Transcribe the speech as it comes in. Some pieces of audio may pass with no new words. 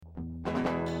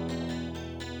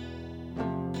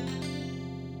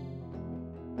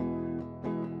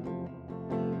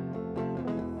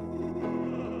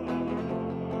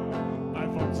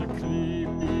Einfach so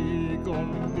creepy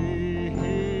und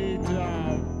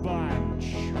heter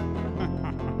bunch.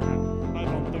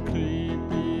 Einfach the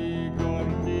creepy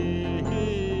und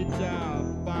heter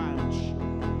bunch.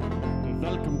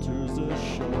 Welcome to the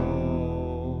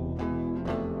show.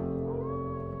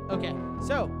 Okay,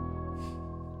 so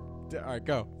All right,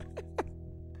 go.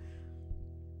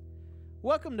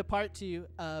 welcome to part 2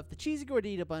 of the Cheesy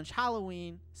Gordita Bunch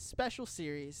Halloween special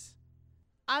series.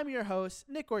 I'm your host,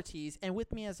 Nick Ortiz, and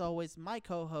with me, as always, my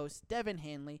co-host, Devin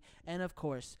Hanley, and of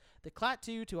course, the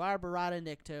Klaatu to our Barada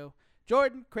Nikto,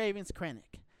 Jordan Cravens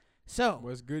Krennic. So,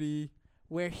 What's goody?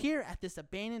 we're here at this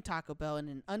abandoned Taco Bell in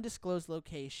an undisclosed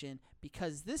location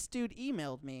because this dude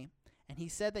emailed me, and he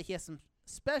said that he has some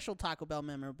special Taco Bell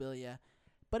memorabilia,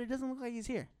 but it doesn't look like he's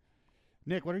here.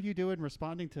 Nick, what are you doing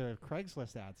responding to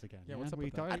Craigslist ads again? Yeah, man? what's up we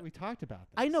with that? we talked about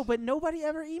this. I know, but nobody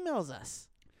ever emails us.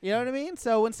 You know what I mean?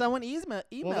 So when someone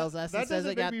emails us that and says doesn't they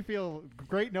make got... me feel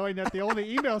great knowing that the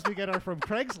only emails we get are from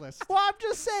Craigslist. Well, I'm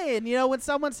just saying, when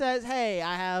someone says, hey,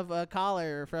 I have a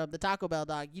collar from the Taco Bell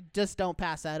dog, you just don't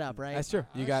pass that up, right? That's true.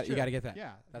 You That's got true. to get that.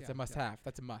 Yeah, That's yeah, a must-have.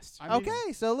 That's a must. I mean,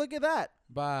 Okay, so look at that.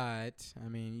 But I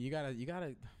mean, you gotta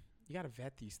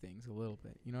vet these things a little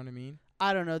bit. You know what I mean?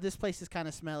 I don't know. This place is kind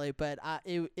of smelly, but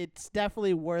it's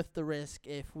definitely worth the risk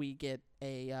if we get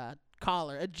a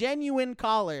collar, a genuine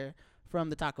collar from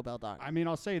the Taco Bell dog. I mean,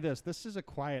 I'll say this. This is a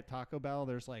quiet Taco Bell.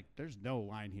 There's no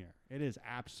line here. It is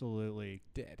absolutely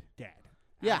Dead. dead.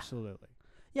 Yeah. Absolutely.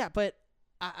 Yeah, but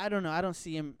I don't know. I don't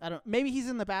see him. Maybe he's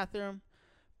in the bathroom,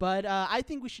 but I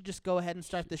think we should just go ahead and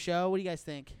start the show. What do you guys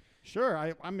think? Sure.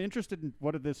 I'm interested in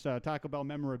what this Taco Bell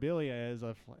memorabilia is.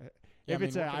 Yeah, If I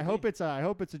it's mean, a, what could I it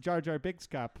hope be? it's a Jar Jar Binks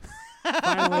cup.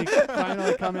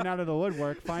 finally coming out of the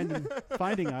woodwork,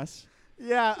 finding us.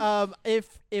 Yeah.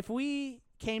 If we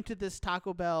came to this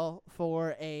Taco Bell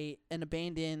for an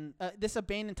abandoned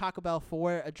Taco Bell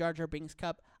for a Jar Jar Binks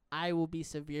cup, I will be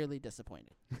severely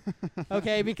disappointed.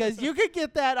 Okay, because you could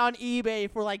get that on eBay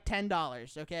for like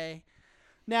 $10. Okay.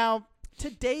 Now,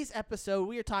 today's episode,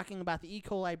 we are talking about the E.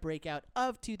 coli breakout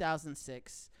of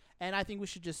 2006, and I think we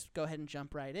should just go ahead and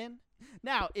jump right in.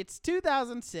 Now, it's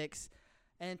 2006,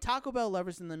 and Taco Bell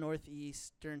lovers in the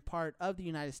northeastern part of the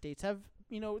United States have,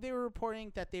 they were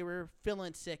reporting that they were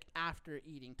feeling sick after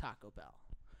eating Taco Bell.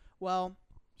 Well,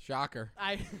 Shocker.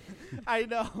 I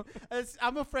know.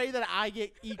 I'm afraid that I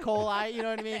get E. coli, you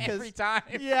know what I mean? 'Cause Every time.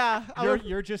 yeah.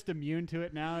 You're just immune to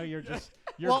it now. Your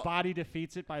Well- body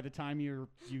defeats it by the time you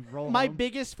roll My home.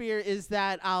 biggest fear is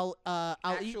that I'll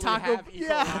Actually eat taco have E.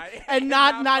 coli. and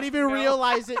not even No.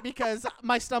 realize it because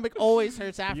my stomach always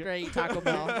hurts after I eat Taco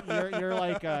Bell.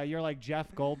 You're like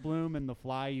Jeff Goldblum in The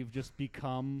Fly. You've just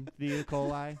become the E.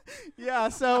 coli. Yeah,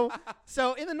 so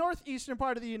in the northeastern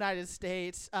part of the United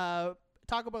States,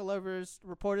 Taco Bell lovers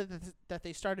reported that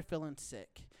they started feeling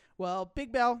sick. Well,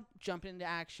 Big Bell jumped into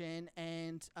action,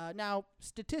 and now,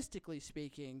 statistically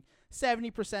speaking,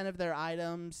 70% of their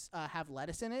items have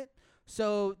lettuce in it.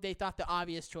 So they thought the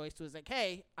obvious choice was like,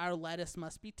 hey, our lettuce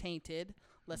must be tainted.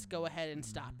 Let's go ahead and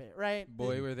stop it, right?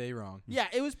 Boy, were they wrong. Yeah,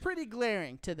 it was pretty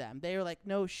glaring to them. They were like,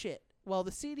 no shit. Well,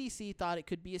 the CDC thought it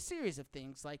could be a series of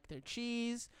things, like their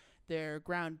cheese, their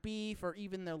ground beef, or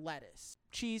even their lettuce.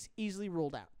 Cheese easily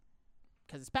ruled out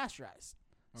because it's pasteurized.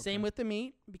 Okay. Same with the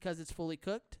meat because it's fully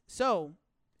cooked. So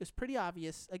it's pretty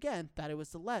obvious again that it was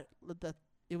the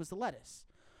lettuce.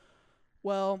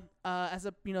 Well, as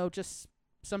a just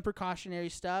some precautionary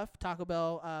stuff, Taco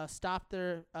Bell stopped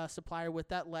their supplier with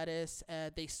that lettuce.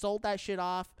 They sold that shit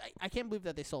off. I can't believe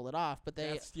that they sold it off, but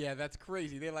they That's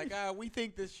crazy. They're like, we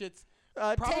think this shit's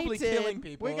probably tainted. killing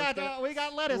people. We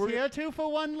got lettuce We're- here, 2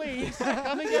 for 1 leaves.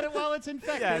 Come and get it while it's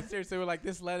infected. Yeah, seriously, we're like,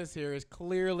 this lettuce here is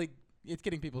clearly, it's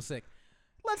getting people sick.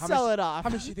 Let's How sell much- it off. How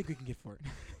much do you think we can get for it?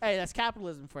 Hey, that's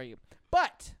capitalism for you.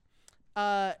 But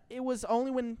it was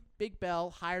only when Big Bell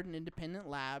hired an independent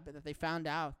lab that they found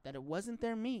out that it wasn't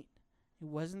their meat, it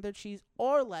wasn't their cheese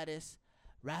or lettuce,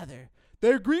 rather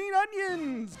their green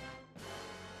onions.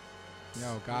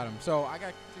 No, got him. So I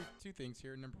got two things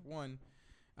here. Number one,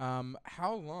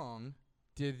 how long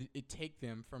did it take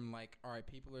them from like, all right,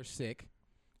 people are sick,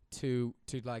 to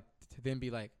then be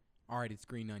like, all right, it's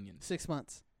green onions? 6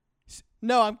 months.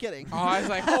 No, I'm kidding. Oh, I was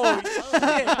like, holy shit.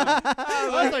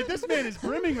 I was like, this man is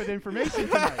brimming with information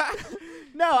tonight.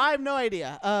 No, I have no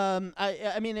idea.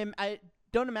 I mean, I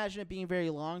don't imagine it being very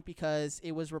long because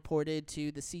it was reported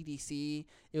to the CDC.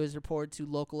 It was reported to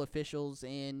local officials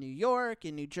in New York,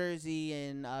 in New Jersey,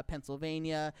 in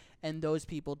Pennsylvania, and those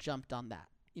people jumped on that.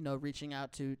 reaching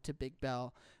out to Big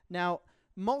Bell. Now,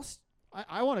 most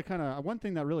I want to kind of one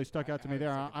thing that really stuck out to me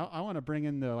there. I want to bring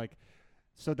in the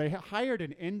So they hired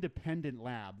an independent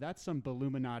lab. That's some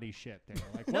Illuminati shit there.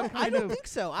 Like, no, what I kind don't of, think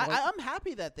so. I'm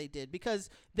happy that they did because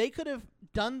they could have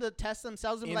done the test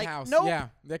themselves and be like, In-house. nope. Yeah,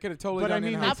 they could have totally But done I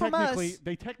mean, in-house. Not from us.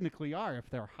 they technically are if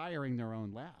they're hiring their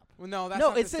own lab. Well, no, that's No,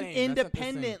 not the it's an same. That's not the same.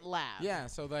 independent lab. Yeah,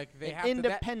 so like they An have to,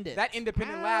 independent. that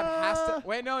independent lab has Ah. to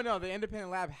wait. No, the independent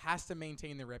lab has to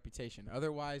maintain their reputation.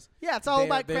 Otherwise, Yeah, it's all they-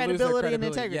 about they lose their credibility and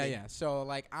credibility. integrity. Yeah. So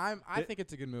like I It- think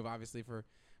it's a good move, obviously for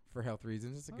health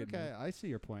reasons. It's a good Okay, move. I see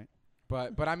your point.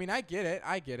 But I mean, I get it.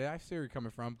 I see where you're coming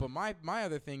from. But my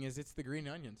other thing is it's the green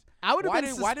onions. I would have Why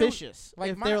been do- why do- suspicious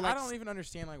Like if my, they were like, I don't even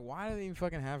understand. Like, why do they even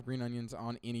fucking have green onions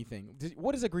on anything?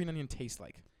 What does a green onion taste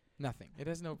like? Nothing. It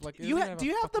has no like. it you doesn't do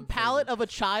you a have the fucking palate flavor. of a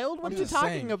child? What I'm are you just talking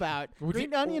saying. about? Would you-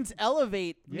 Green onions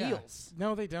elevate Yeah. meals.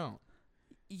 No, they don't.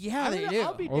 Yeah, I they mean, do.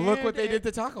 I'll be Well, look what damned they did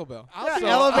to Taco Bell. Yeah, be-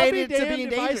 elevated I'll be to damned being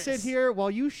if I dangerous. sit here while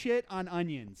you shit on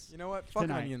onions. You know what? Fuck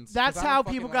Tonight. onions. 'cause That's I don't how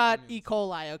fucking people like got onions. E.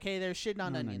 coli. Okay, they're shitting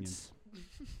on On onions.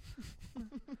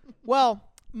 Well,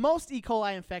 most E.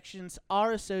 coli infections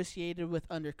are associated with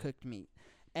undercooked meat.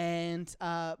 And,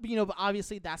 but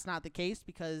obviously that's not the case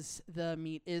because the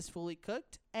meat is fully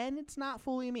cooked and it's not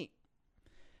fully meat.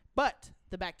 But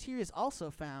the bacteria is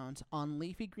also found on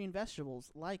leafy green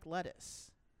vegetables like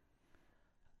lettuce.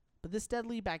 But this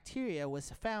deadly bacteria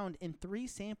was found in 3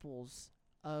 samples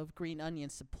of green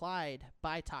onions supplied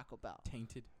by Taco Bell.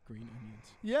 Tainted green onions.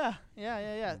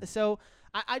 Yeah. So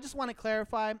I just want to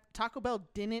clarify: Taco Bell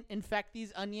didn't infect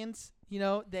these onions.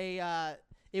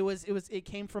 It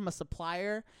came from a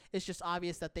supplier. It's just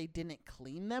obvious that they didn't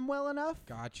clean them well enough.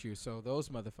 Got you. So those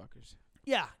motherfuckers.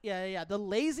 Yeah. The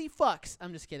lazy fucks.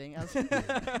 I'm just kidding.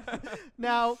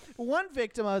 Now, one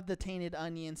victim of the tainted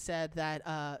onion said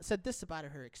this about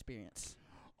her experience.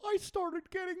 I started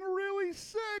getting really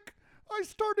sick. I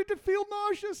started to feel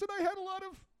nauseous, and I had a lot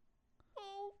of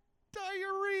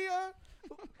diarrhea.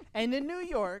 And in New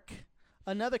York,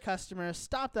 another customer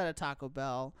stopped at a Taco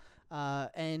Bell,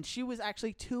 and she was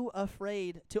actually too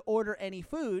afraid to order any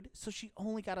food, so she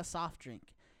only got a soft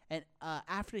drink. And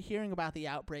after hearing about the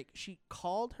outbreak, she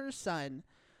called her son,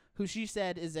 who she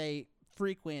said is a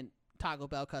frequent Taco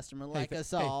Bell customer like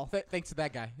us all. Thanks to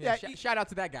that guy. Yeah, Shout out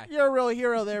to that guy. You're a real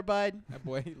hero there, bud. That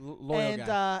boy, loyal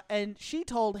guy. And she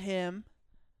told him,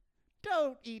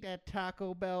 Don't eat at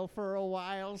Taco Bell for a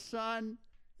while, son.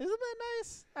 "Isn't that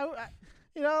nice?"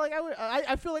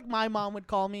 I feel like my mom would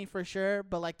call me for sure,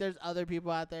 but like there's other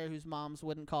people out there whose moms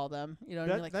wouldn't call them. You know what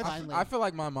I mean? Like That's- finally. I feel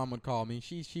like my mom would call me.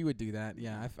 She would do that.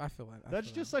 Yeah, I feel that.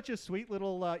 That's just such a sweet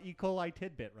little E. coli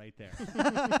tidbit right there.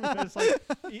 It's like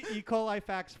E. coli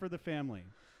facts for the family.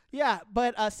 Yeah,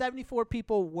 but 74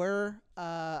 people were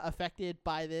affected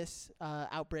by this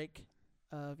outbreak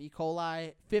of E.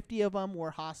 coli. 50 of them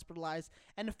were hospitalized,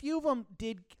 and a few of them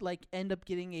did like end up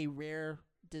getting a rare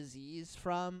disease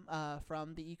from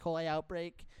the E. coli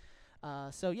outbreak.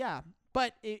 So yeah,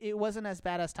 but it wasn't as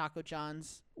bad as Taco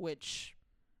John's, which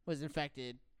was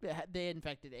infected. They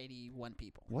infected 81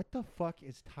 people. What the fuck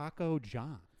is Taco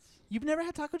John's? You've never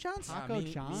had Taco John's? Taco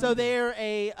me- John's? So they're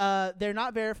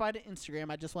not verified on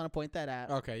Instagram. I just want to point that out.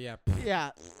 Okay, yeah.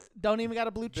 Yeah, don't even got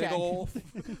a blue Big check. ol'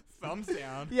 thumbs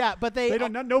down. Yeah, but They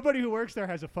don't. Nobody who works there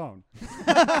has a phone.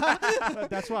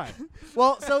 That's why.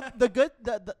 Well, so the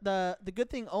good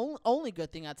thing, only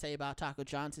good thing I'd say about Taco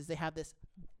John's is they have this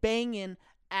banging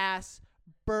ass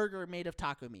burger made of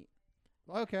taco meat.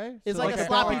 Okay. It's so like a a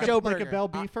sloppy Bell- Joe like a burger. Bell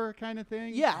Beefer kind of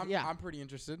thing. Yeah, I'm pretty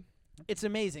interested. It's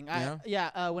amazing. When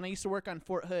I used to work on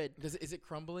Fort Hood. Is it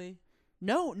crumbly?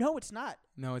 No, it's not.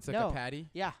 No, it's like No. a patty.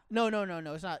 Yeah, no,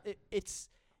 it's not.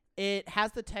 It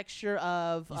has the texture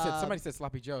of. You said somebody said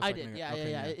sloppy Joe. a I second did. ago. Yeah,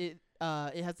 Okay, yeah.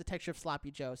 It has the texture of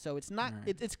sloppy Joe, so it's not.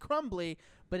 Alright. It's crumbly,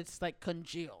 but it's like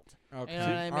congealed. Okay. You know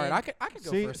what I All right, mean? I could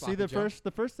go See, for a sloppy the Joe.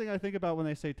 first thing I think about when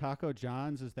they say Taco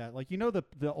John's is that, like,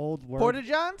 the old word. Porta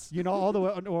Johns? You know, all the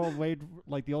old way,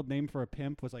 like the old name for a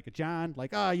pimp was like a John.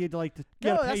 Like, you'd like to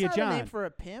No, gotta pay that's you not John. a name for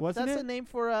a pimp. Wasn't That's it? a name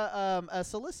for a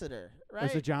solicitor, right?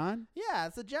 Is it John? Yeah,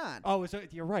 it's a John. Oh,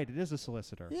 you're right. It is a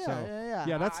solicitor. Yeah, so, yeah.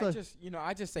 Yeah, that's I the.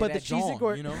 just say But the that cheesy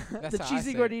John, you know? That's the how I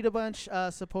cheesy say it. gordita bunch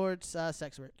supports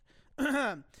sex work.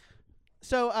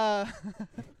 So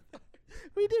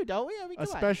we do, don't we? I mean, come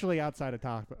on. Especially outside of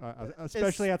Taco, outside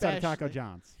of Taco Especially.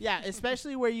 John's. Yeah,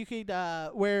 especially where you could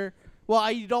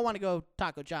you don't want to go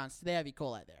Taco John's. They have E.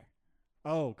 coli there.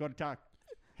 Oh, go to Taco.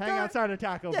 Hang Go- outside of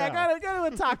Taco Yeah, Bell. go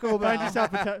to a Taco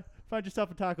Bell. Find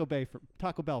yourself a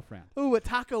Taco Bell friend. Ooh, a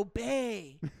Taco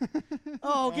Bay.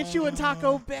 Oh, get you a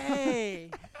Taco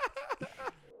Bay.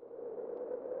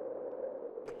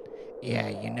 Yeah,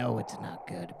 you know it's not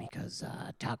good because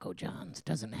Taco John's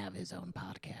doesn't have his own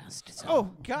podcast. So.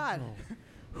 Oh God,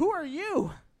 who are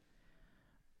you?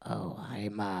 Oh,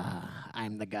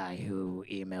 I'm the guy who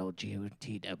emailed you,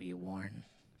 T.W. Warren.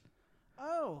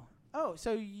 Oh,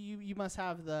 so you must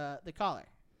have the collar.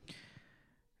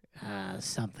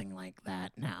 Something like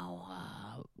that.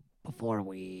 Now, before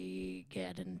we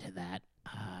get into that,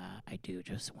 I do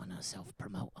just want to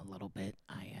self-promote a little bit.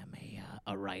 I am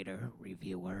a writer,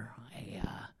 reviewer, a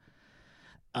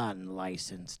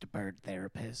unlicensed bird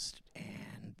therapist,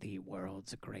 and the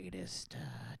world's greatest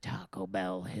Taco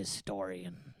Bell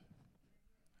historian.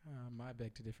 I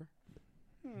beg to differ.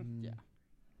 Yeah.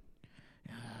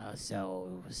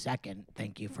 So, second,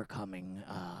 thank you for coming.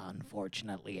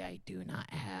 Unfortunately, I do not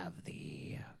have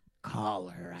the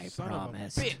collar I Son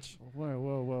promised. of a bitch.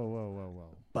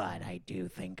 Whoa. But I do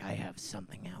think I have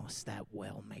something else that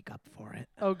will make up for it.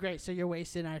 Oh, great. So you're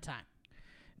wasting our time.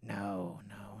 No.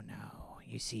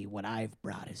 You see, what I've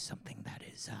brought is something that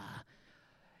is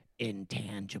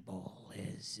intangible,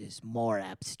 is more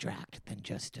abstract than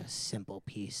just a simple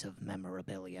piece of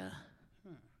memorabilia.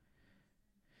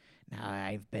 Now,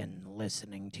 I've been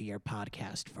listening to your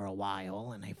podcast for a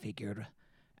while, and I figured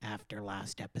after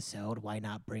last episode, why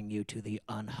not bring you to the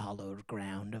unhallowed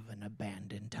ground of an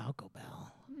abandoned Taco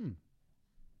Bell?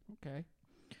 Okay.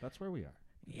 That's where we are.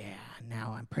 Yeah,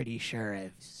 now I'm pretty sure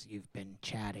as you've been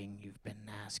chatting, you've been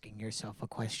asking yourself a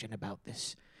question about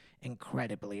this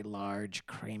incredibly large,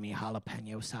 creamy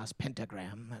jalapeno sauce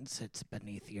pentagram that sits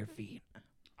beneath your feet.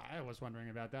 I was wondering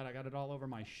about that. I got it all over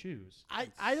my shoes. I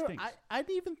didn't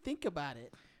even think about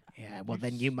it. Yeah, well,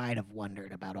 then you might have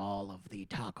wondered about all of the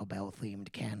Taco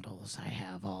Bell-themed candles I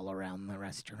have all around the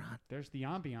restaurant. There's the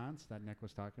ambiance that Nick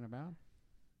was talking about.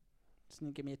 Just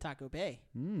gonna give me a Taco Bay.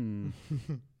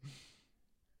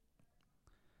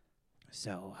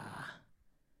 So,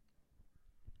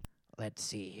 let's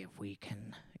see if we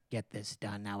can get this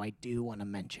done. Now, I do want to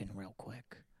mention real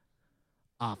quick,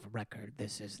 off record,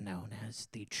 this is known as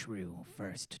the true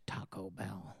first Taco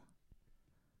Bell.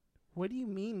 What do you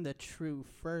mean the true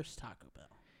first Taco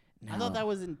Bell? Now, I thought that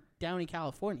was in Downey,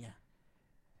 California.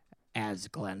 as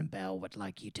Glenn Bell would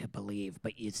like you to believe,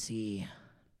 but you see,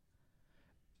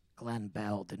 Glenn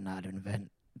Bell did not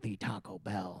invent the Taco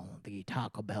Bell. The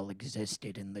Taco Bell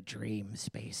existed in the dream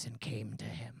space and came to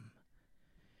him.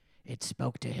 It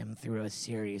spoke to him through a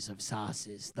series of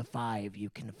sauces, the 5 you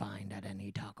can find at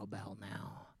any Taco Bell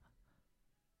now.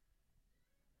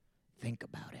 Think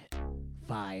about it.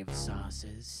 5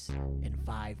 sauces in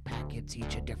 5 packets,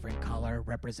 each a different color,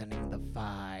 representing the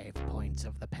 5 points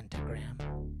of the pentagram.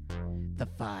 The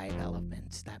 5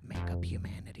 elements that make up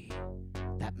humanity,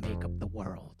 that make up the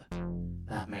world,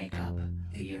 that make up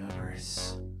the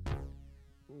universe.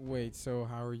 Wait, so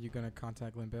how are you going to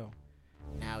contact Glenn Bell?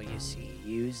 Now you see,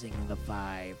 using the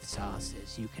 5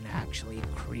 sauces, you can actually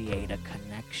create a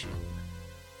connection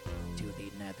to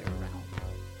the nether realm.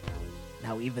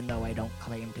 Now, even though I don't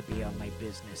claim to be on my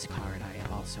business card, I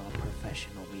am also a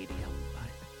professional medium,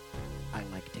 but I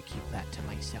like to keep that to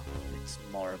myself. It's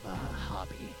more of a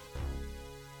hobby.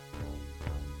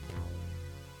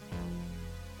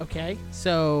 Okay,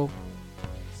 so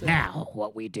Now,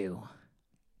 what we do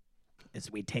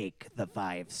is we take the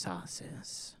 5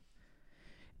 sauces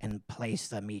and place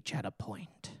them each at a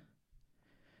point.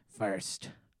 First,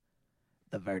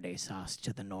 the verde sauce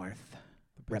to the north,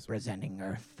 representing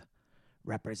Earth,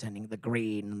 representing the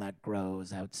green that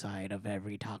grows outside of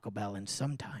every Taco Bell and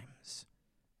sometimes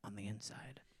on the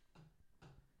inside.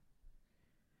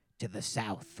 To the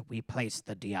south, we place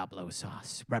the Diablo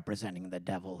sauce, representing the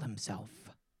devil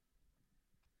himself.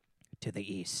 To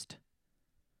the east,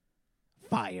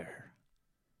 fire,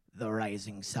 the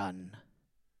rising sun.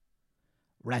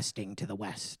 Resting to the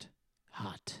west,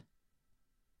 hot.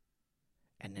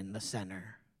 And in the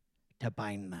center, to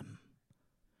bind them,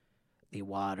 the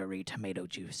watery tomato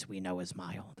juice we know as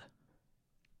mild.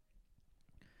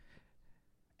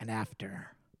 And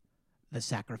after the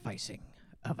sacrificing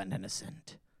of an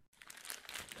innocent.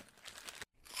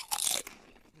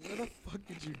 Where the fuck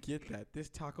did you get that?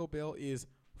 This Taco Bell is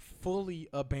fully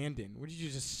abandoned. What did you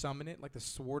just summon it like the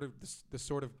sword of the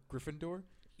sword of Gryffindor?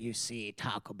 You see,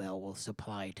 Taco Bell will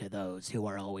supply to those who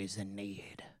are always in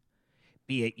need.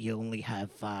 Be it you only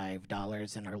have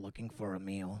 $5 and are looking for a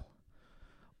meal,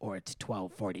 or it's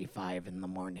 $12:45 in the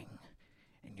morning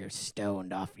and you're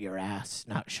stoned off your ass,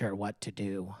 not sure what to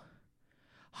do.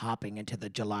 Hopping into the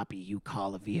jalopy you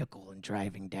call a vehicle and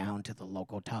driving down to the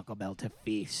local Taco Bell to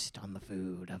feast on the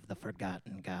food of the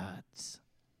forgotten gods.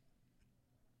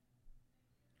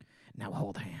 Now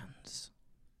hold hands.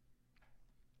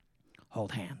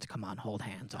 Hold hands. Come on, hold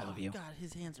hands, all of you. God,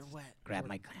 his hands are wet. Grab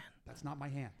my hand. That's not my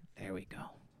hand. There we go.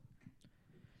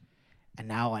 And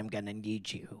now I'm going to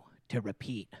need you to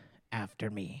repeat after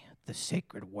me the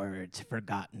sacred words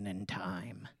forgotten in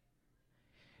time.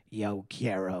 Yo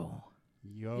quiero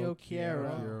Yo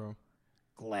quiero. Hero.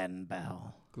 Glenn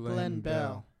Bell. Glenn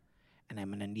Bell. And I'm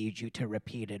going to need you to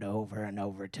repeat it over and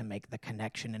over to make the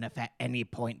connection. And if at any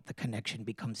point the connection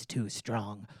becomes too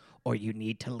strong or you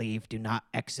need to leave, do not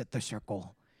exit the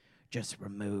circle. Just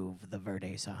remove the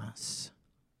verde sauce.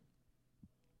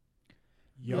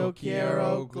 Yo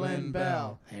quiero Glenn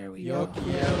Bell. There we Yo go.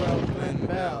 quiero Glenn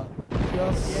Bell.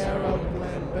 Yo quiero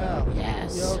Glenn Bell.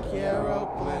 Yes. Yo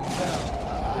quiero Glenn Bell.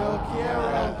 Yo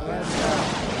quiero Glenn Bell.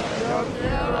 Yo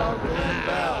quiero Glenn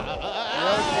Bell.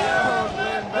 Yo quiero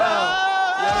Glenn Bell.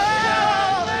 Yo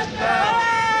quiero Glenn Bell.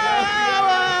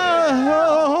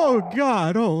 Oh,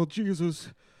 God. Oh, Jesus.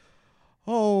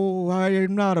 Oh,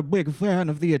 I'm not a big fan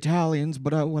of the Italians,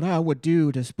 but what I would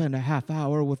do to spend a half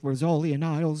hour with Rizzoli and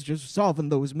Isles just solving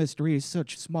those mysteries,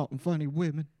 such smart and funny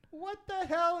women. What the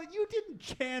hell? You didn't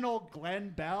channel Glenn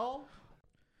Bell?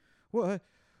 What?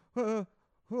 I'm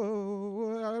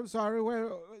sorry,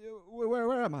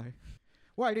 where am I?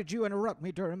 Why did you interrupt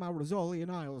me during my Rizzoli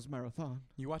and Isles marathon?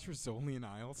 You watch Rizzoli and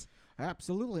Isles?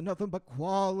 Absolutely nothing but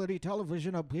quality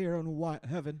television up here in white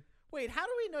heaven. Wait, how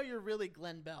do we know you're really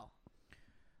Glenn Bell?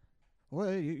 Well,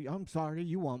 I'm sorry,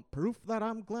 you want proof that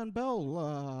I'm Glenn Bell?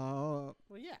 Well,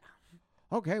 yeah.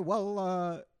 Okay,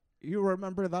 well, you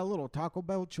remember that little Taco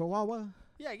Bell Chihuahua?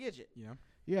 Yeah, I get you. Yeah.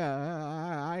 Yeah,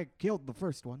 I killed the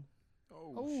first one.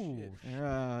 Oh, shit.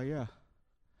 Yeah.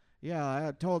 Yeah,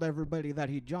 I told everybody that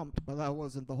he jumped, but that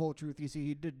wasn't the whole truth. You see,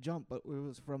 he did jump, but it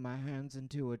was from my hands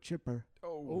into a chipper.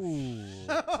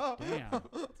 Oh, Damn.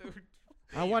 dude.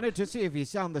 I wanted to see if he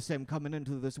sound the same coming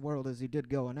into this world as he did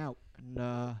going out.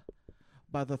 And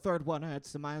by the third one, I had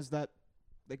surmised that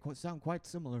they sound quite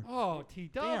similar. Oh,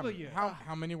 Damn. TW.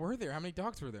 How many were there? How many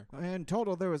dogs were there? In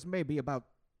total, there was maybe about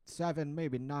 7,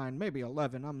 maybe 9, maybe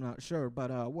 11. I'm not sure.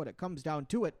 But when it comes down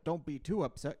to it, don't be too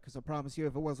upset, because I promise you,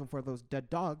 if it wasn't for those dead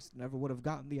dogs, never would have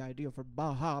gotten the idea for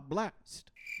Baja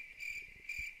Blast.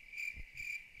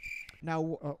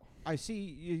 Now, I see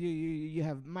you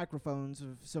have microphones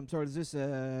of some sort. Is this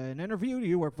an interview? Do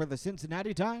you work for the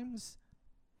Cincinnati Times?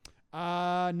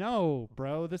 No,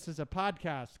 bro. This is a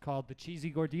podcast called The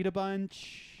Cheesy Gordita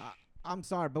Bunch. I'm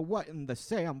sorry, but what in the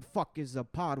Sam fuck is a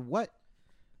pod what?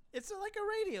 It's like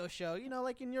a radio show,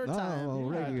 like in your time. Oh,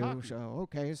 Yeah, radio talking. show.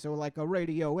 Okay, so like a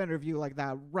radio interview like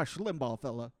that Rush Limbaugh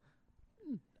fella.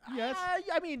 Yes.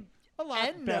 I mean, A lot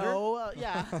and better. no.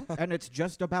 Yeah. And it's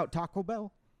just about Taco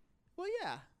Bell? Well,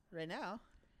 yeah. Right now.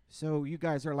 So you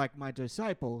guys are like my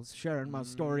disciples, sharing my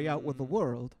story out with the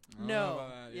world. I don't know No. about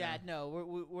that, Yeah,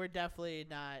 no. We're definitely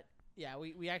not. Yeah,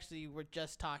 we actually were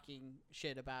just talking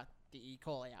shit about the E.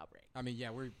 coli outbreak. I mean,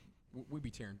 yeah, we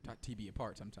be tearing TB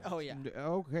apart sometimes. Oh, yeah.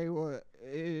 Okay, well,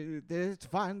 it's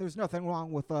fine. There's nothing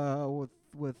wrong with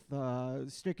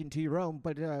sticking to your own.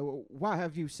 But why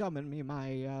have you summoned me,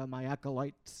 my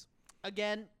acolytes?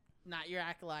 Again, not your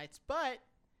acolytes, but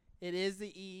it is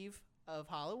the eve of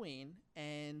Halloween,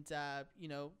 and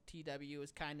TW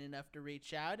was kind enough to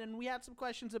reach out, and we had some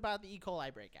questions about the E.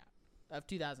 coli breakout of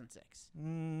 2006.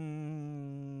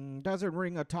 Doesn't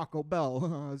ring a Taco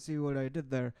Bell. See what I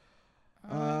did there.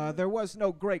 There was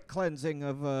no great cleansing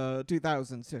of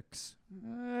 2006.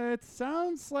 It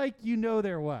sounds like you know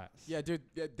there was. Yeah, dude,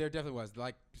 there definitely was.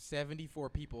 Like 74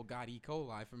 people got E.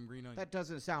 coli from Green Onion. That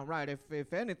doesn't sound right.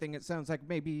 If anything, it sounds like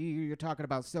maybe you're talking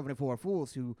about 74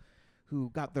 fools who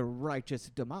got their righteous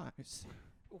demise.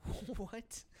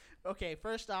 What? Okay,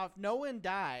 first off, no one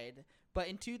died, but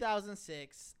in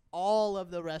 2006, all of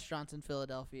the restaurants in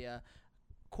Philadelphia,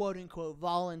 quote unquote,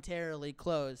 voluntarily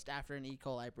closed after an E.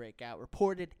 coli breakout,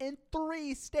 reported in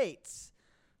 3 states.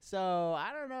 So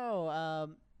I don't know.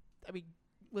 I mean,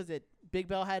 was it Big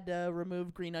Bell had to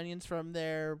remove green onions from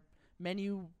their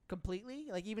menu completely?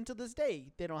 Like, even to this day,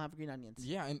 they don't have green onions.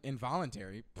 Yeah, and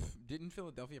involuntary. Didn't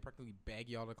Philadelphia practically beg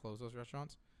y'all to close those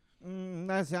restaurants?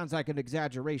 That sounds like an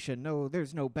exaggeration. No,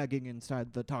 there's no begging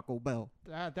inside the Taco Bell.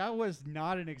 That was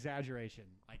not an exaggeration.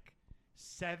 Like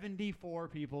 74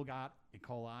 people got E.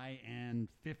 coli, and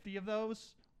 50 of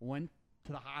those went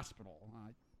to the hospital.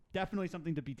 Definitely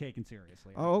something to be taken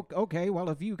seriously. Oh, okay. Well,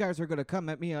 if you guys are going to come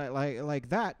at me like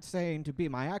that, saying to be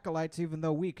my acolytes, even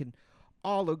though we can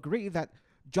all agree that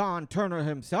John Turner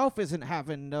himself isn't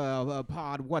having a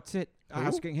pod, what's it? Who?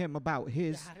 Asking him about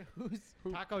his.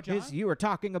 Taco John? You were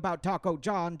talking about Taco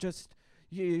John. Just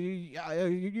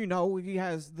you know,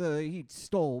 he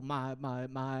stole my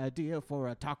idea for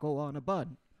a taco on a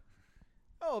bun.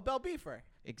 Oh, Bell Beefer.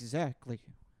 Exactly.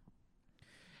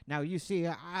 Now, you see,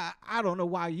 I don't know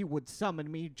why you would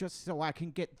summon me just so I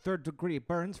can get third-degree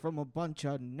burns from a bunch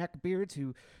of neckbeards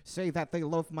who say that they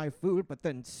love my food but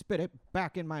then spit it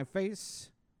back in my face.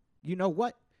 You know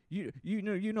what? You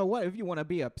know what? If you want to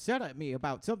be upset at me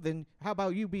about something, how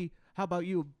about you be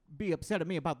upset at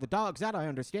me about the dogs? That I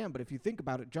understand, but if you think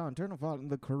about it, John Turner fought in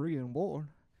the Korean War.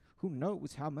 Who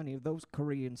knows how many of those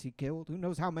Koreans he killed? Who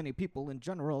knows how many people in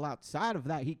general outside of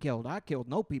that he killed? I killed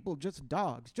no people, just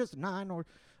dogs. Just 9 or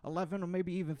 11 or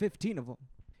maybe even 15 of them.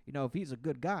 You know, if he's a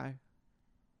good guy,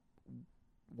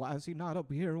 why is he not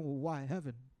up here in white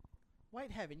heaven?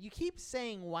 White heaven. You keep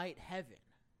saying white heaven.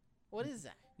 What is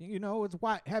that? You know, it's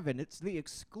white heaven. It's the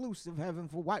exclusive heaven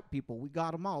for white people. We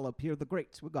got 'em all up here, the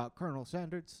greats. We got Colonel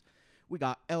Sanders. We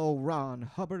got L. Ron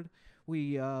Hubbard.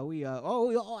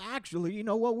 Actually, you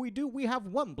know what we do? We have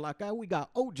one black guy. We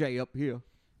got OJ up here.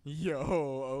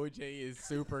 Yo, OJ is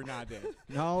super not dead.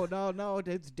 No,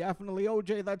 it's definitely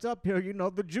OJ that's up here. You know,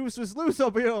 the juice is loose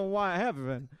up here on White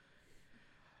Heaven.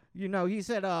 You know, he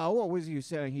said, what was you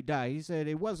saying he died? He said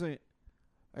it wasn't,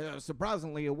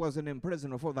 surprisingly, it wasn't in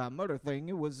prison for that murder thing.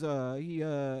 It was,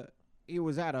 he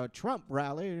was at a Trump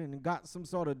rally and got some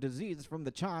sort of disease from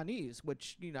the Chinese,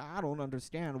 which, you know, I don't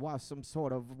understand why some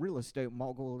sort of real estate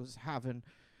mogul is having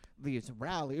these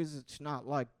rallies. It's not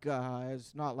like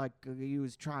he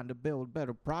was trying to build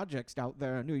better projects out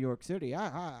there in New York City.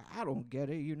 I don't get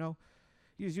it, you know.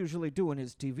 He's usually doing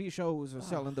his TV shows or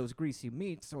selling those greasy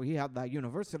meats, so he had that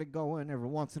university going. Every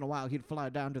once in a while, he'd fly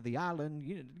down to the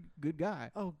island. Good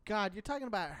guy. Oh, God, you're talking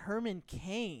about Herman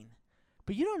Cain.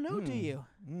 But you don't know, do you?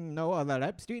 No, that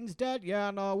Epstein's dead?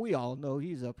 Yeah, no, we all know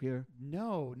he's up here.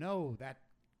 No, that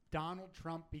Donald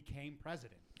Trump became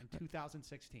president in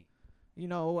 2016. You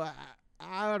know,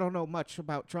 I don't know much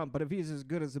about Trump, but if he's as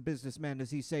good as a businessman as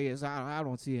he says, I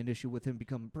don't see an issue with him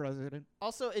becoming president.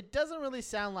 Also, it doesn't really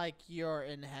sound like you're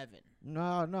in heaven.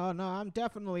 No, I'm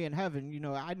definitely in heaven. You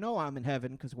know I'm in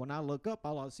heaven because when I look up,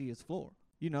 all I see is floor.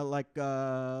 You know, like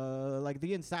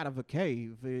the inside of a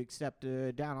cave, except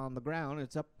down on the ground.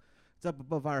 It's up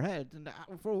above our heads. And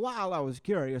for a while, I was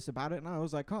curious about it, and I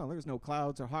was like, there's no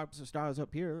clouds or harps or stars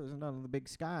up here. There's none in the big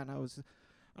sky. And I was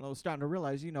starting to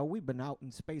realize, you know, we've been out in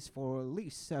space for at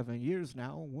least 7 years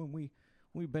now. When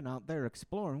we've been out there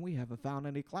exploring, we haven't found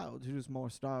any clouds. There's more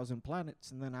stars and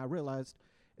planets. And then I realized,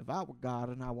 if I were God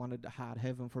and I wanted to hide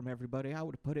heaven from everybody, I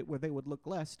would put it where they would look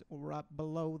less, right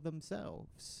below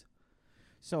themselves.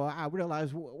 So I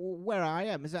realized where I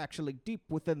am is actually deep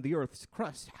within the Earth's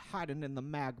crust, hiding in the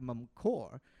magma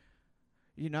core.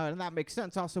 You know, and that makes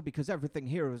sense also because everything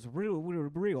here is real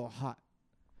hot.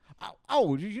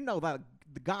 Oh, did you know that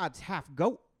the god's half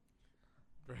goat?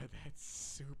 Bro, that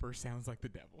super sounds like the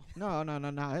devil. No,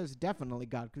 it's definitely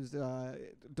God, because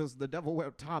does the devil wear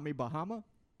Tommy Bahama?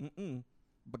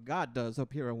 But God does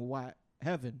up here in white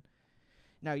heaven.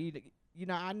 Now, you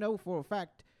know, I know for a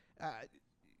fact...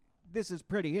 this is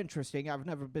pretty interesting. I've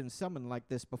never been summoned like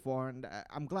this before, and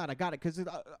I'm glad I got it because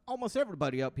almost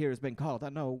everybody up here has been called. I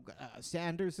know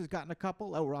Sanders has gotten a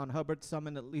couple. L. Ron Hubbard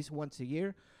summoned at least once a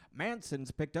year.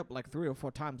 Manson's picked up like 3 or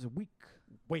 4 times a week.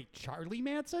 Wait, Charlie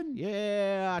Manson?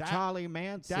 Yeah, Charlie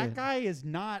Manson. That guy is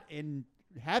not in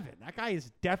heaven. That guy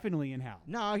is definitely in hell.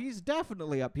 No, he's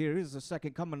definitely up here. He's the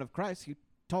second coming of Christ. He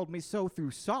told me so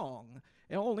through song.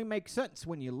 It only makes sense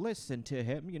when you listen to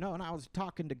him, you know. And I was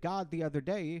talking to God the other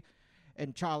day,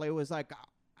 and Charlie was like,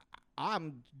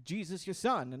 I'm Jesus, your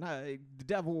son. And the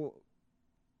devil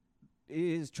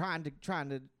is trying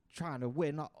to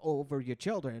win over your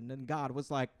children. And God was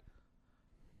like,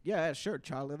 yeah, sure,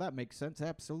 Charlie, that makes sense.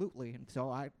 Absolutely. And so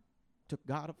I took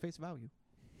God at face value.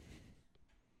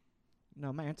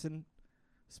 No, Manson,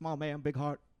 small man, big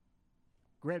heart,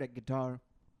 great at guitar.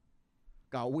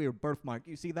 Got a weird birthmark.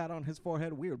 You see that on his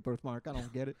forehead? Weird birthmark. I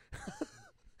don't get it.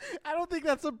 I don't think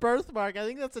that's a birthmark. I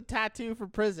think that's a tattoo for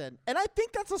prison. And I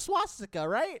think that's a swastika,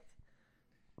 right?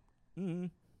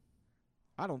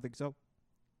 I don't think so.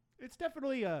 It's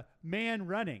definitely a man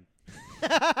running.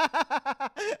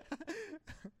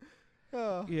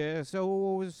 Oh. Yeah,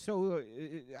 so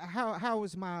how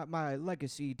is my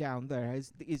legacy down there?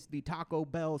 Is the Taco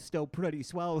Bell still pretty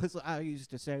swell, as I used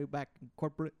to say back in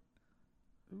corporate?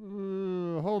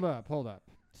 Hold up.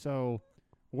 So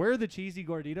we're the Cheesy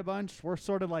Gordita Bunch. We're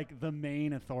sort of like the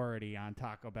main authority on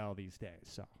Taco Bell these days.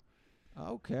 So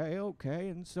Okay.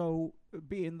 And so,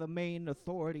 being the main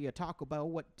authority at Taco Bell,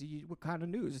 what kind of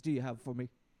news do you have for me?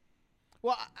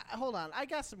 Well, hold on. I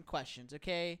got some questions,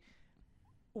 okay?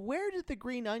 Where did the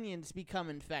green onions become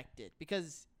infected?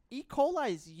 Because E.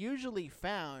 coli is usually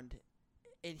found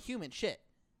in human shit.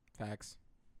 Facts.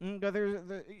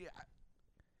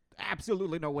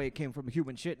 absolutely no way it came from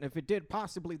human shit. And if it did,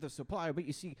 possibly the supplier. But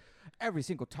you see, every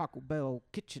single Taco Bell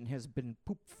kitchen has been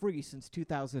poop-free since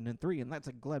 2003, and that's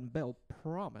a Glen Bell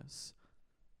promise.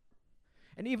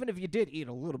 And even if you did eat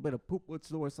a little bit of poop, what's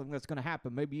the worst thing that's going to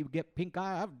happen? Maybe you get pink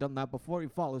eye. I've done that before. You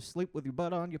fall asleep with your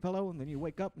butt on your pillow, and then you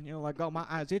wake up and you're like, oh, my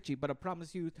eye's itchy. But I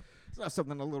promise you, it's not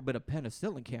something a little bit of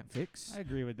penicillin can't fix. I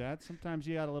agree with that. Sometimes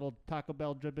you got a little Taco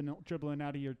Bell dribbling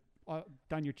out of your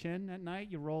down your chin at night.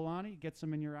 You roll on it, you get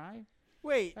some in your eye.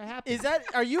 Wait, That happens.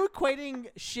 are you equating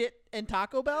shit and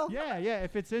Taco Bell? Yeah.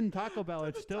 If it's in Taco Bell,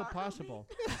 it's still possible.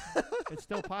 It's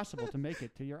still possible to make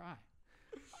it to your eye.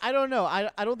 I don't know.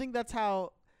 I don't think that's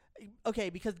how.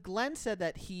 Okay, because Glenn said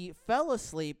that he fell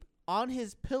asleep on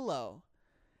his pillow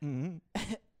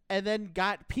Mm-hmm. and then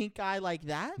got pink eye like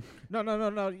that.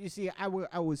 No. You see, I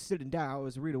was sitting down. I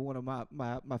was reading one of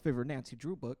my favorite Nancy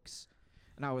Drew books.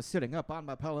 And I was sitting up on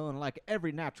my pillow, and like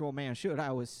every natural man should,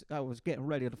 I was getting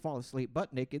ready to fall asleep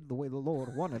butt naked the way the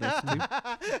Lord wanted us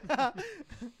to.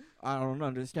 I don't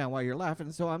understand why you're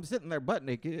laughing. So I'm sitting there butt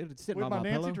naked, sitting on my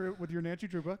pillow. With your Nancy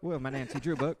Drew book. With my Nancy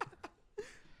Drew book.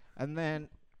 And then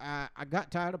I got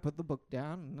tired. I put the book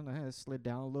down, and then I slid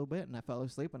down a little bit, and I fell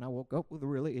asleep, and I woke up with a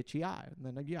really itchy eye.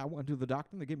 And then I went to the doctor,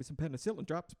 and they gave me some penicillin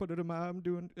drops, put it in my eye. I'm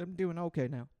doing okay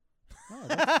now. Oh,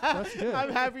 that's good.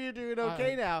 I'm happy you're doing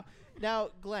okay now. Now,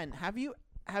 Glenn,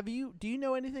 do you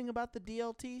know anything about the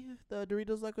DLT, the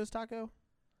Doritos Locos Taco?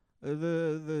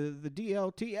 The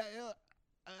DLT.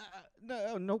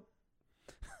 No, nope.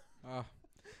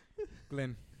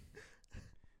 Glenn,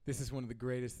 this is one of the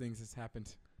greatest things that's happened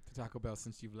to Taco Bell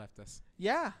since you've left us.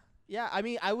 Yeah. I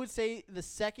mean, I would say the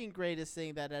second greatest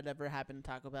thing that had ever happened to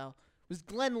Taco Bell was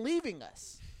Glenn leaving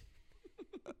us.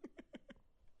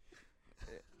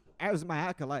 As my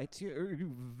acolytes, you're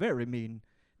very mean.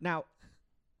 Now,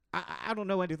 I don't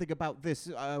know anything about this.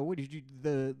 What did you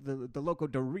the Loco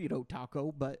Dorito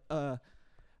taco? But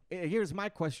here's my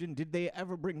question: did they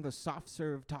ever bring the soft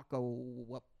serve taco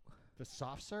up? The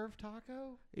soft serve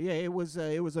taco? Yeah, it was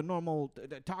a normal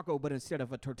taco, but instead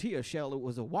of a tortilla shell, it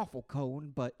was a waffle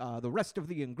cone. But the rest of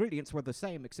the ingredients were the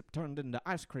same, except turned into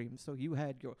ice cream. So you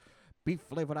had your beef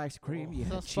flavored ice cream, you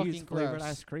had Sounds fucking cheese flavored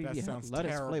gross. ice cream, That you had sounds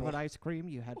lettuce flavored terrible. ice cream,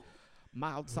 you had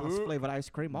mild sauce flavored ice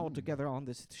cream all together on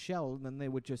this shell, and then they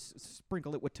would just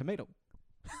sprinkle it with tomato.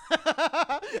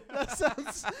 that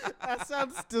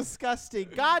sounds disgusting.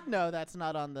 God, no, that's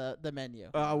not on the menu.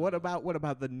 What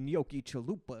about the gnocchi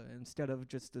chalupa? Instead of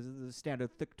just the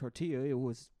standard thick tortilla, it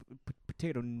was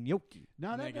potato gnocchi.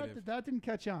 No, Negative. that didn't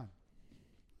catch on.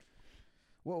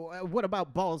 Well, what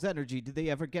about Balls Energy? Did they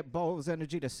ever get Balls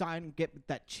Energy to get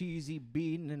that cheesy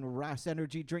bean and rice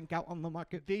energy drink out on the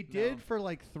market? They did for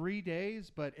like 3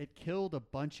 days, but it killed a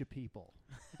bunch of people.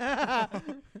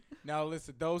 Now,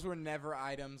 listen, those were never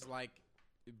items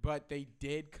but they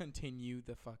did continue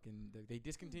they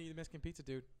discontinued the Mexican pizza,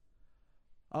 dude.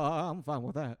 I'm fine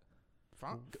with that.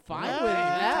 Fine Fine with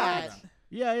that.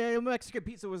 Yeah, Mexican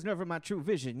pizza was never my true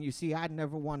vision. You see, I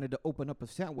never wanted to open up a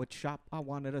sandwich shop. I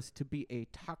wanted us to be a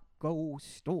taco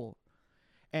store.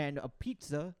 And a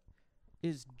pizza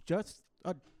is just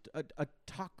a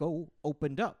taco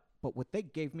opened up. But what they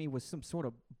gave me was some sort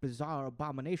of bizarre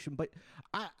abomination. But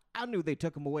I knew they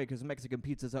took them away because Mexican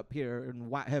pizza's up here in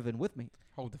White Heaven with me.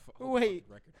 Hold the Wait.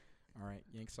 fucking record. All right,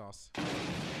 yank sauce.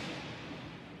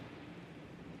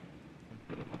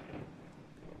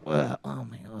 Well, oh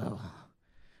my,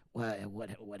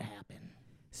 what happened?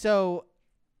 So,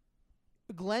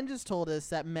 Glenn just told us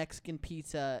that Mexican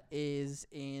pizza is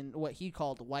in what he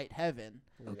called White Heaven,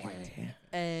 Okay,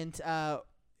 and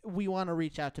we want to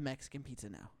reach out to Mexican pizza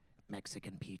now.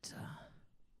 Mexican pizza.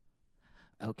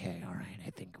 Okay, all right.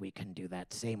 I think we can do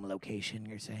that same location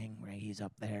you're saying, right? He's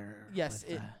up there. Yes,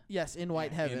 with, yes, in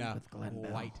White Heaven. In with Glen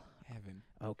Bell. White Heaven.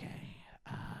 Okay.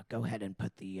 Go ahead and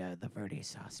put the verde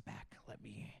sauce back. Let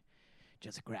me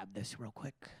just grab this real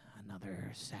quick.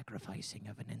 Another sacrificing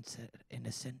of an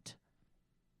innocent.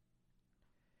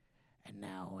 And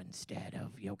now, instead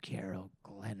of Yo quiero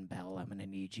Glen Bell, I'm going to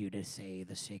need you to say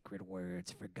the sacred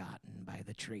words forgotten by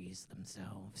the trees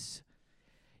themselves.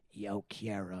 Yo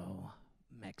quiero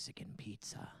Mexican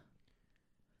pizza.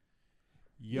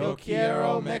 Yo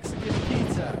quiero Mexican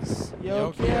pizza.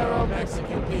 Yo quiero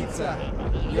Mexican pizza.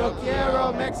 Yo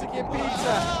quiero Mexican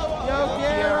pizza. Yo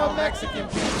quiero Mexican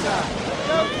pizza.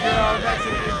 Yo quiero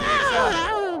Mexican pizza.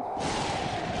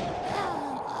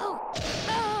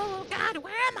 Oh, God,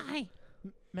 where am I?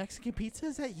 Mexican pizza?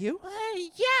 Is that you?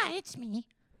 Yeah, it's me.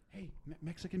 Hey,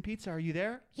 Mexican pizza, are you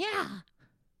there? Yeah.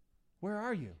 Where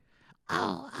are you?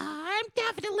 Oh, I'm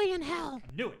definitely in hell.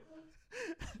 Knew it.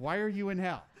 Why are you in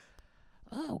hell?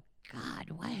 Oh, God,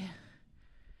 why?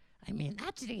 I mean,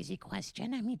 that's an easy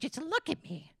question. I mean, just look at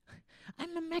me.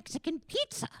 I'm a Mexican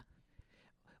pizza.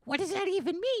 What does that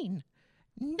even mean?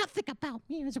 Nothing about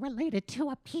me is related to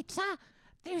a pizza.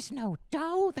 There's no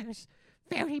dough. There's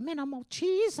very minimal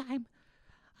cheese. I'm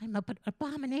an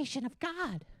abomination of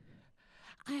God.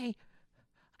 I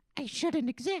shouldn't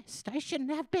exist. I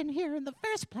shouldn't have been here in the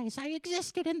first place. I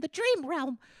existed in the dream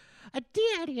realm, a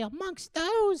deity amongst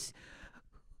those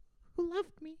who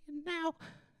loved me, and now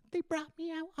they brought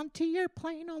me out onto your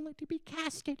plane only to be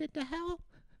casted into hell.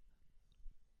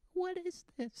 What is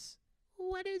this?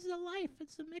 What is a life?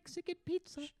 It's a Mexican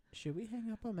pizza. Should we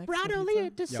hang up on Mexican Brought pizza? only to Yo,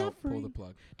 pull suffering. the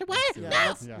plug. To what? do No! it.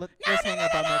 Let's, Yeah. let's hang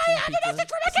up on Mexican pizza.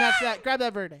 Snatch that. Grab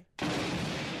that verde.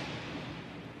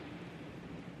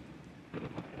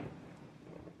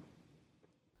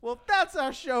 Well, that's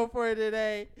our show for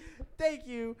today. Thank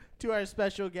you to our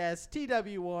special guests,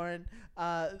 T.W. Warren,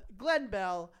 Glenn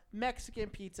Bell, Mexican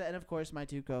Pizza, and of course my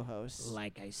two co-hosts.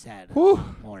 Like I said, Whew.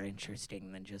 more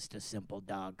interesting than just a simple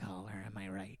dog collar. Am I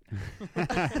right?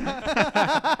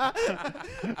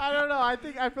 I don't know. I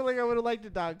feel like I would have liked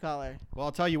a dog collar. Well,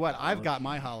 I'll tell you what. I've got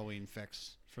my Halloween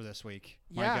fix for this week.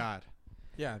 My Yeah. God.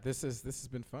 Yeah, this has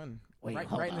been fun. Wait, right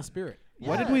hold in the on. spirit.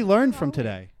 What did Yeah, we learn from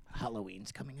Halloween. today?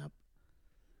 Halloween's coming up.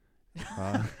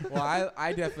 Well,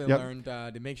 I definitely Yep. learned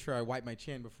to make sure I wipe my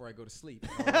chin before I go to sleep.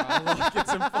 Or I'll get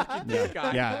some fucking pink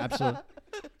eye. Yeah, absolutely.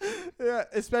 Yeah,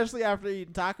 especially after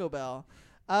eating Taco Bell.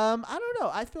 I don't know.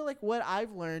 I feel like what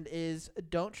I've learned is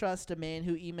don't trust a man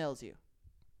who emails you.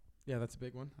 Yeah, that's a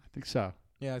big one. I think so.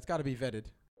 Yeah, it's got to be vetted.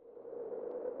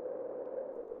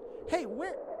 Hey,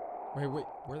 where? Wait,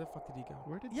 where the fuck did he go?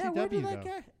 Where did Yeah, TW where did go? that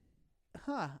guy?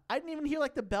 Huh? I didn't even hear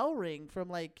like the bell ring from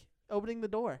like opening the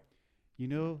door. You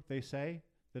know, they say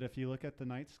that if you look at the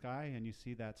night sky and you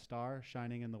see that star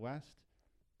shining in the west,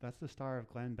 that's the star of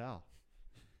Glenn Bell.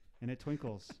 And it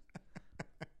twinkles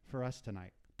for us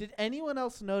tonight. Did anyone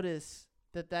else notice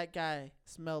that guy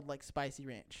smelled like spicy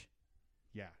ranch?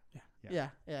 Yeah. Yeah.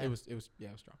 It was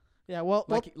strong. Yeah. Well,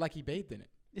 Like he bathed in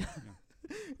it.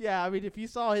 yeah, I mean, if you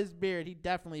saw his beard, he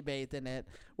definitely bathed in it.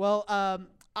 Well,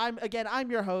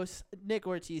 I'm your host, Nick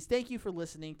Ortiz. Thank you for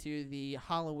listening to the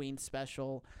Halloween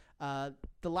special.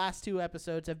 The last two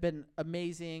episodes have been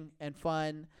amazing and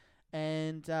fun.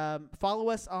 And follow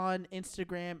us on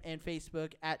Instagram and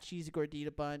Facebook at Cheesy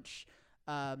Gordita Bunch.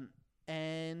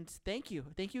 And thank you.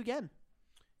 Thank you again.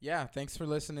 Yeah, thanks for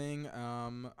listening.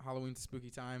 Halloween's a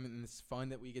spooky time, and it's fun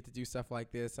that we get to do stuff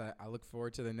like this. I look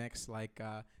forward to the next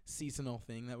seasonal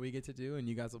thing that we get to do, and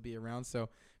you guys will be around. So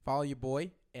follow your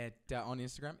boy at on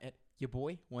Instagram at your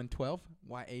boy 112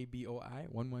 YABOI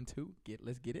 112.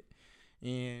 Let's get it.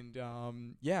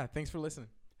 And yeah, thanks for listening.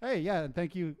 Hey, yeah, and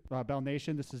thank you, Bell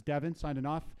Nation. This is Devin signing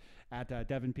off at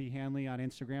Devin P. Hanley on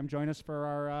Instagram. Join us for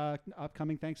our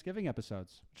upcoming Thanksgiving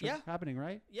episodes. Which Yeah. are happening,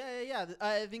 right? Yeah.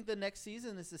 I think the next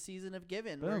season is the season of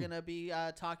giving. We're Boom. going to be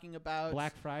talking about...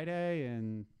 Black Friday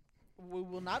and We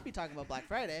will not be talking about Black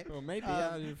Friday. Well, maybe.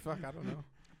 Fuck, I don't know.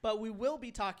 But we will be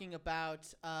talking about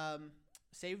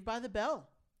Saved by the Bell.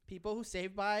 People who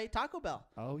saved by Taco Bell.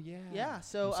 oh yeah, Yeah,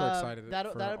 so, I'm so excited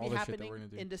that'll for be all the shit that happening we're gonna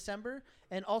do. in December.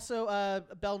 And also,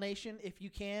 Bell Nation, if you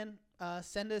can,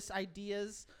 send us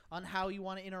ideas on how you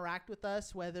want to interact with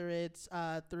us, whether it's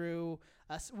through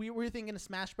us. We were thinking a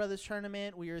Smash Brothers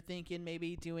tournament. We were thinking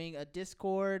maybe doing a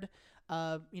Discord.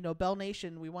 Bell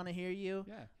Nation, we want to hear you.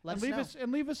 yeah. Let and us know.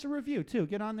 leave us a review too.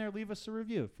 Get on there, leave us a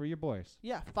review for your boys.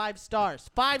 Yeah, 5 stars.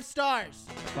 5 stars.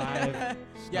 5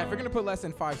 Yeah, if you're gonna put less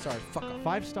than 5 stars, fuck off.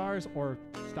 5 stars or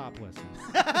stop listening.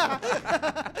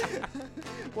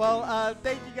 Well,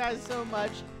 thank you guys so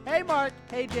much. Hey, Mark.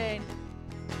 Hey, Jane.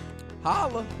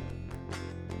 Holla.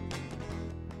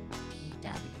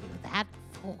 T.W., that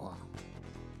fool.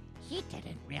 He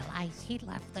didn't realize he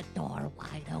left the door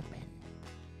wide open.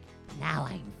 Now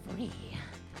I'm free.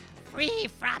 Free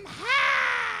from hell!